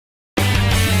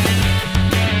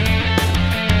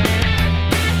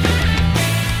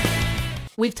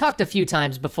We've talked a few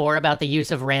times before about the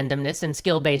use of randomness in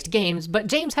skill-based games, but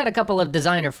James had a couple of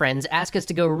designer friends ask us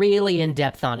to go really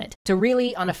in-depth on it, to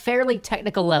really, on a fairly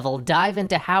technical level, dive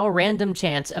into how random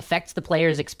chance affects the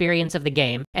player's experience of the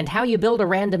game, and how you build a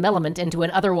random element into an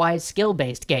otherwise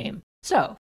skill-based game.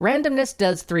 So, randomness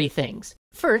does three things.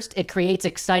 First, it creates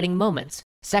exciting moments.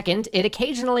 Second, it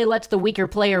occasionally lets the weaker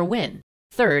player win.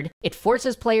 Third, it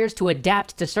forces players to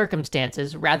adapt to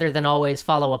circumstances rather than always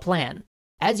follow a plan.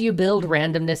 As you build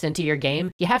randomness into your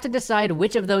game, you have to decide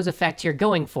which of those effects you're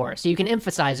going for, so you can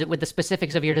emphasize it with the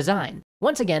specifics of your design.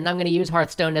 Once again, I'm going to use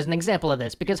Hearthstone as an example of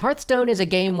this, because Hearthstone is a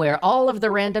game where all of the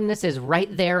randomness is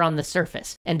right there on the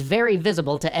surface, and very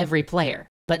visible to every player.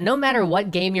 But no matter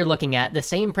what game you're looking at, the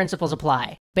same principles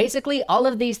apply. Basically, all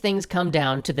of these things come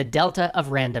down to the delta of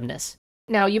randomness.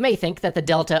 Now, you may think that the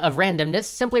delta of randomness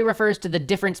simply refers to the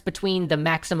difference between the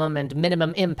maximum and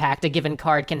minimum impact a given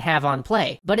card can have on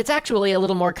play, but it's actually a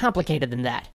little more complicated than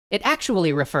that. It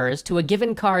actually refers to a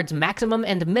given card's maximum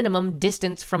and minimum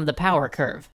distance from the power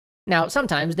curve. Now,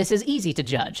 sometimes this is easy to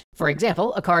judge. For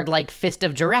example, a card like Fist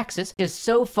of Jaraxxus is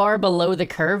so far below the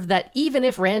curve that even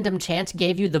if random chance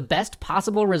gave you the best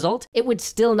possible result, it would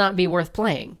still not be worth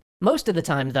playing. Most of the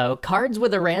time, though, cards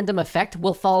with a random effect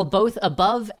will fall both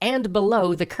above and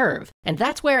below the curve, and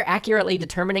that's where accurately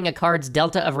determining a card's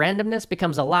delta of randomness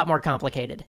becomes a lot more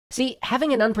complicated. See,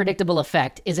 having an unpredictable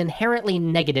effect is inherently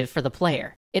negative for the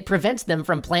player. It prevents them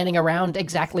from planning around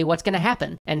exactly what's going to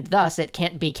happen, and thus it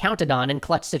can't be counted on in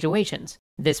clutch situations.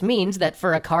 This means that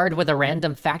for a card with a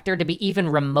random factor to be even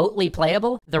remotely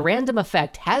playable, the random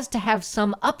effect has to have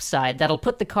some upside that'll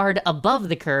put the card above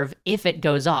the curve if it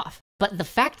goes off. But the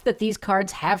fact that these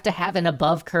cards have to have an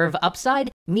above-curve upside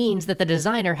means that the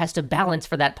designer has to balance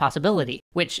for that possibility,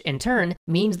 which in turn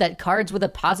means that cards with a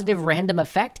positive random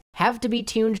effect have to be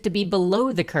tuned to be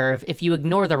below the curve if you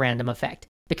ignore the random effect.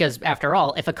 Because after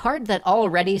all, if a card that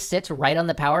already sits right on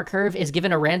the power curve is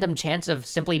given a random chance of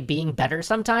simply being better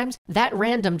sometimes, that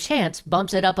random chance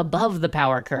bumps it up above the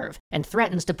power curve and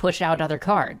threatens to push out other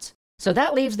cards. So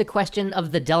that leaves the question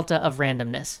of the delta of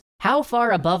randomness. How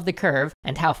far above the curve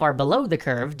and how far below the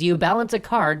curve do you balance a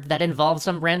card that involves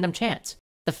some random chance?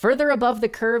 The further above the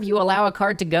curve you allow a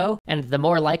card to go, and the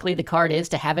more likely the card is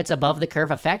to have its above the curve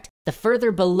effect, the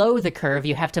further below the curve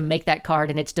you have to make that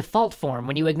card in its default form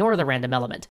when you ignore the random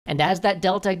element. And as that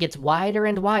delta gets wider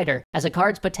and wider, as a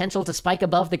card's potential to spike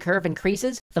above the curve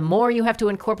increases, the more you have to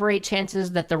incorporate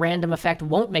chances that the random effect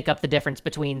won't make up the difference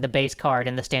between the base card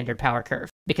and the standard power curve.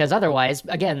 Because otherwise,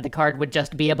 again, the card would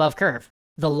just be above curve.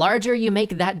 The larger you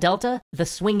make that delta, the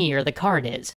swingier the card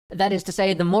is. That is to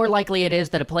say, the more likely it is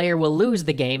that a player will lose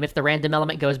the game if the random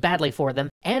element goes badly for them,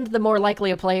 and the more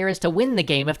likely a player is to win the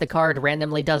game if the card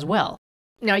randomly does well.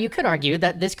 Now, you could argue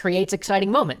that this creates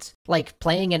exciting moments, like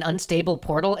playing an unstable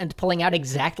portal and pulling out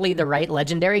exactly the right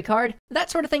legendary card. That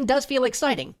sort of thing does feel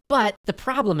exciting, but the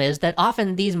problem is that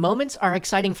often these moments are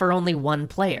exciting for only one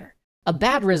player. A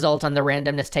bad result on the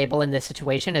randomness table in this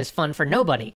situation is fun for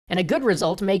nobody, and a good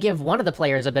result may give one of the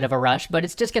players a bit of a rush, but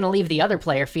it's just going to leave the other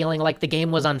player feeling like the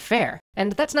game was unfair,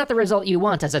 and that's not the result you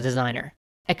want as a designer.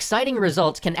 Exciting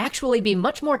results can actually be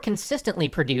much more consistently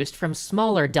produced from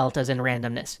smaller deltas in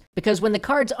randomness, because when the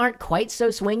cards aren't quite so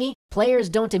swingy, players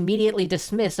don't immediately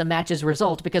dismiss a match's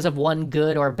result because of one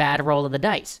good or bad roll of the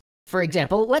dice. For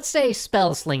example, let's say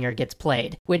Spellslinger gets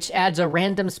played, which adds a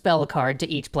random spell card to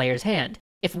each player's hand.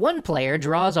 If one player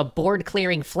draws a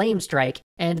board-clearing Flame Strike,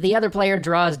 and the other player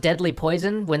draws Deadly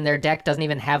Poison when their deck doesn't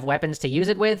even have weapons to use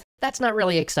it with, that's not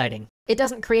really exciting. It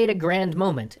doesn't create a grand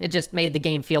moment, it just made the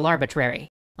game feel arbitrary.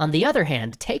 On the other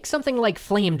hand, take something like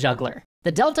Flame Juggler.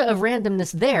 The delta of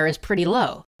randomness there is pretty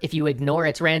low. If you ignore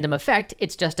its random effect,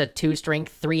 it's just a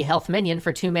 2-strength, 3-health minion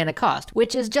for 2 mana cost,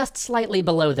 which is just slightly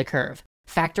below the curve.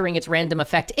 Factoring its random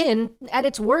effect in, at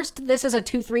its worst, this is a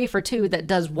 2/3 for 2 that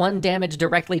does 1 damage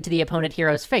directly to the opponent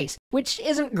hero's face, which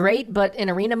isn't great, but in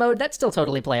arena mode, that's still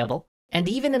totally playable. And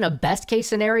even in a best case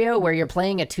scenario where you're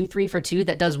playing a 2/3 for 2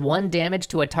 that does 1 damage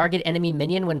to a target enemy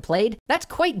minion when played, that's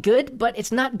quite good, but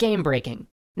it's not game breaking.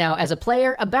 Now, as a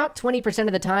player, about 20%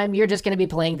 of the time, you're just going to be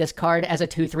playing this card as a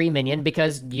 2/3 minion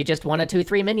because you just want a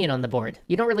 2/3 minion on the board.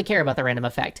 You don't really care about the random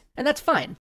effect, and that's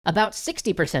fine. About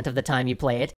 60% of the time you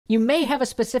play it, you may have a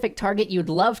specific target you'd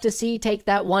love to see take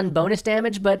that 1 bonus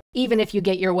damage, but even if you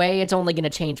get your way, it's only going to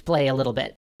change play a little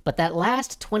bit. But that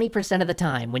last 20% of the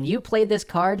time, when you play this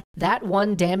card, that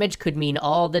 1 damage could mean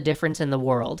all the difference in the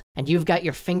world, and you've got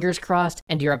your fingers crossed,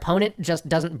 and your opponent just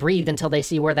doesn't breathe until they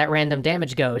see where that random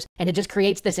damage goes, and it just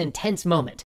creates this intense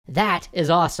moment. That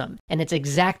is awesome, and it's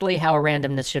exactly how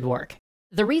randomness should work.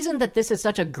 The reason that this is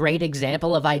such a great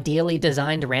example of ideally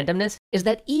designed randomness is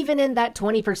that even in that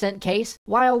 20% case,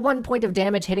 while 1 point of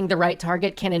damage hitting the right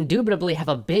target can indubitably have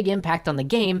a big impact on the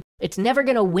game, it's never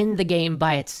going to win the game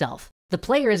by itself. The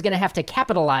player is going to have to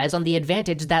capitalize on the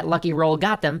advantage that lucky roll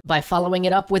got them by following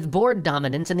it up with board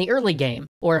dominance in the early game,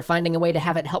 or finding a way to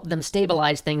have it help them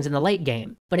stabilize things in the late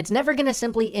game. But it's never going to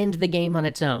simply end the game on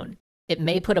its own. It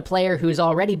may put a player who's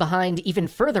already behind even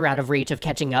further out of reach of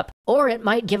catching up, or it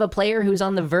might give a player who's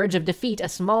on the verge of defeat a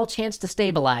small chance to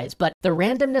stabilize, but the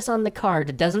randomness on the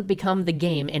card doesn't become the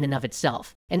game in and of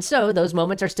itself. And so those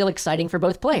moments are still exciting for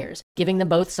both players, giving them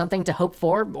both something to hope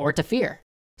for or to fear.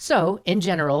 So, in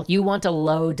general, you want a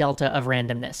low delta of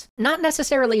randomness. Not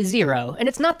necessarily 0, and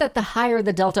it's not that the higher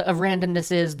the delta of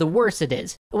randomness is, the worse it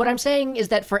is. What I'm saying is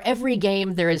that for every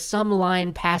game, there is some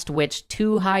line past which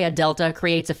too high a delta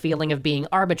creates a feeling of being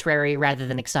arbitrary rather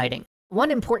than exciting. One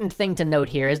important thing to note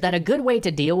here is that a good way to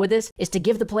deal with this is to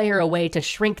give the player a way to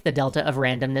shrink the delta of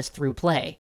randomness through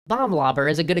play. Bomb Lobber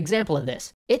is a good example of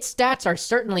this. Its stats are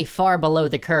certainly far below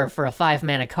the curve for a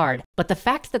 5-mana card, but the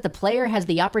fact that the player has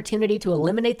the opportunity to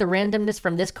eliminate the randomness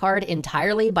from this card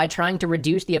entirely by trying to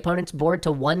reduce the opponent's board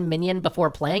to 1 minion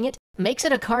before playing it, makes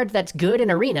it a card that's good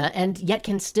in Arena and yet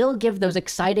can still give those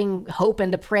exciting hope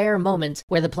and a prayer moments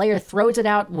where the player throws it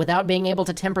out without being able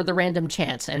to temper the random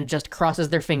chance and just crosses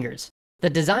their fingers. The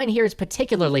design here is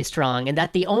particularly strong in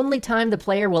that the only time the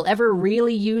player will ever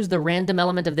really use the random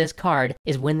element of this card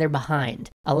is when they're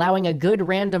behind, allowing a good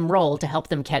random roll to help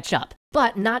them catch up,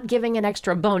 but not giving an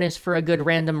extra bonus for a good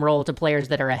random roll to players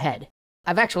that are ahead.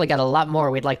 I've actually got a lot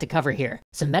more we'd like to cover here.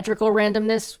 Symmetrical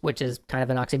randomness, which is kind of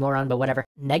an oxymoron, but whatever.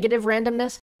 Negative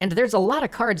randomness, and there's a lot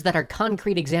of cards that are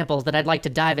concrete examples that I'd like to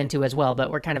dive into as well, but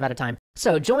we're kind of out of time.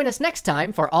 So join us next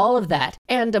time for all of that,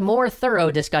 and a more thorough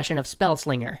discussion of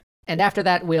Spellslinger. And after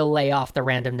that, we'll lay off the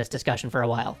randomness discussion for a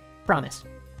while. Promise.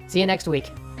 See you next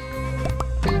week.